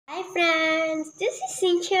Hi friends, this is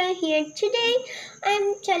Cynthia here. Today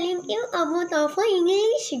I'm telling you about our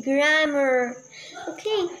English grammar.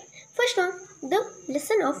 Okay, first one, the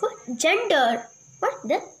lesson of gender. What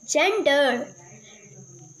the gender?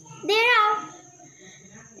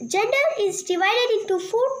 Gender is divided into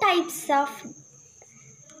four types.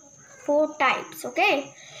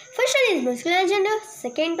 Okay, first one is masculine gender,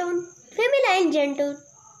 second one feminine gender,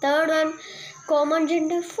 third one common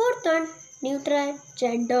gender, fourth one neutral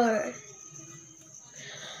gender.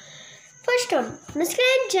 First one,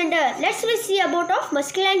 masculine gender. Let's see about of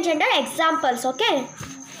masculine gender examples. Okay.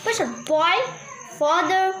 First one, boy,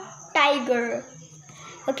 father, tiger.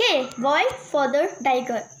 Okay, boy, father,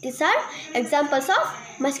 tiger. These are examples of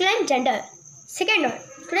masculine gender. Second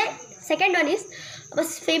one is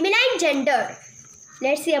feminine gender.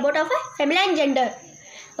 Let's see about of a feminine gender.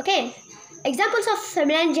 Okay, examples of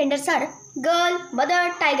feminine genders are girl,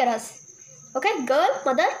 mother, tigress. Okay, girl,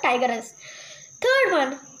 mother, tigress. Third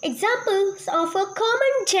one, examples of a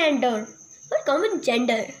common gender. What common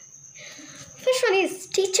gender? First one is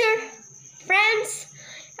teacher, friends,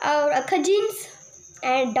 or cousins,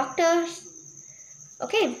 and doctors.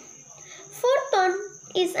 Okay. Fourth one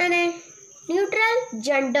is a neutral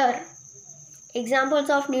gender. Examples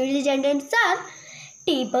of neutral genders are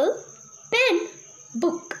table, pen,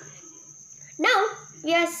 book. Now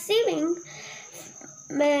we are seeing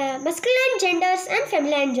masculine genders and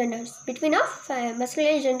feminine genders, between of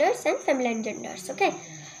masculine genders and feminine genders. Okay,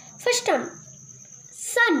 first one,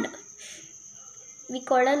 son. We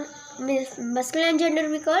call on masculine gender,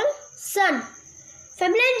 we call son.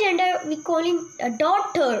 Feminine gender, we call him a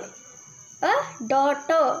daughter.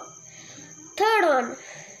 Third one,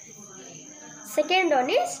 second one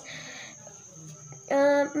is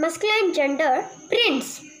masculine gender,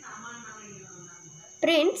 prince.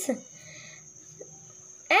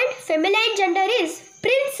 And feminine gender is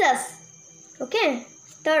princess. Okay.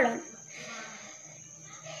 Third one,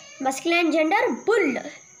 masculine gender, bull.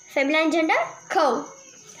 Feminine gender, cow.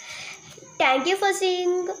 Thank you for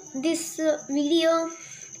seeing this video.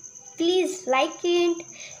 Please like it,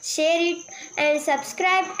 share it, and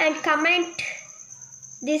subscribe and comment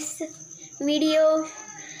this video.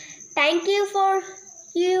 Thank you for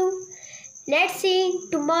you. Let's see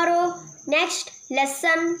tomorrow. Next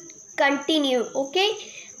lesson continue. Okay.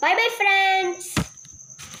 Bye bye friends.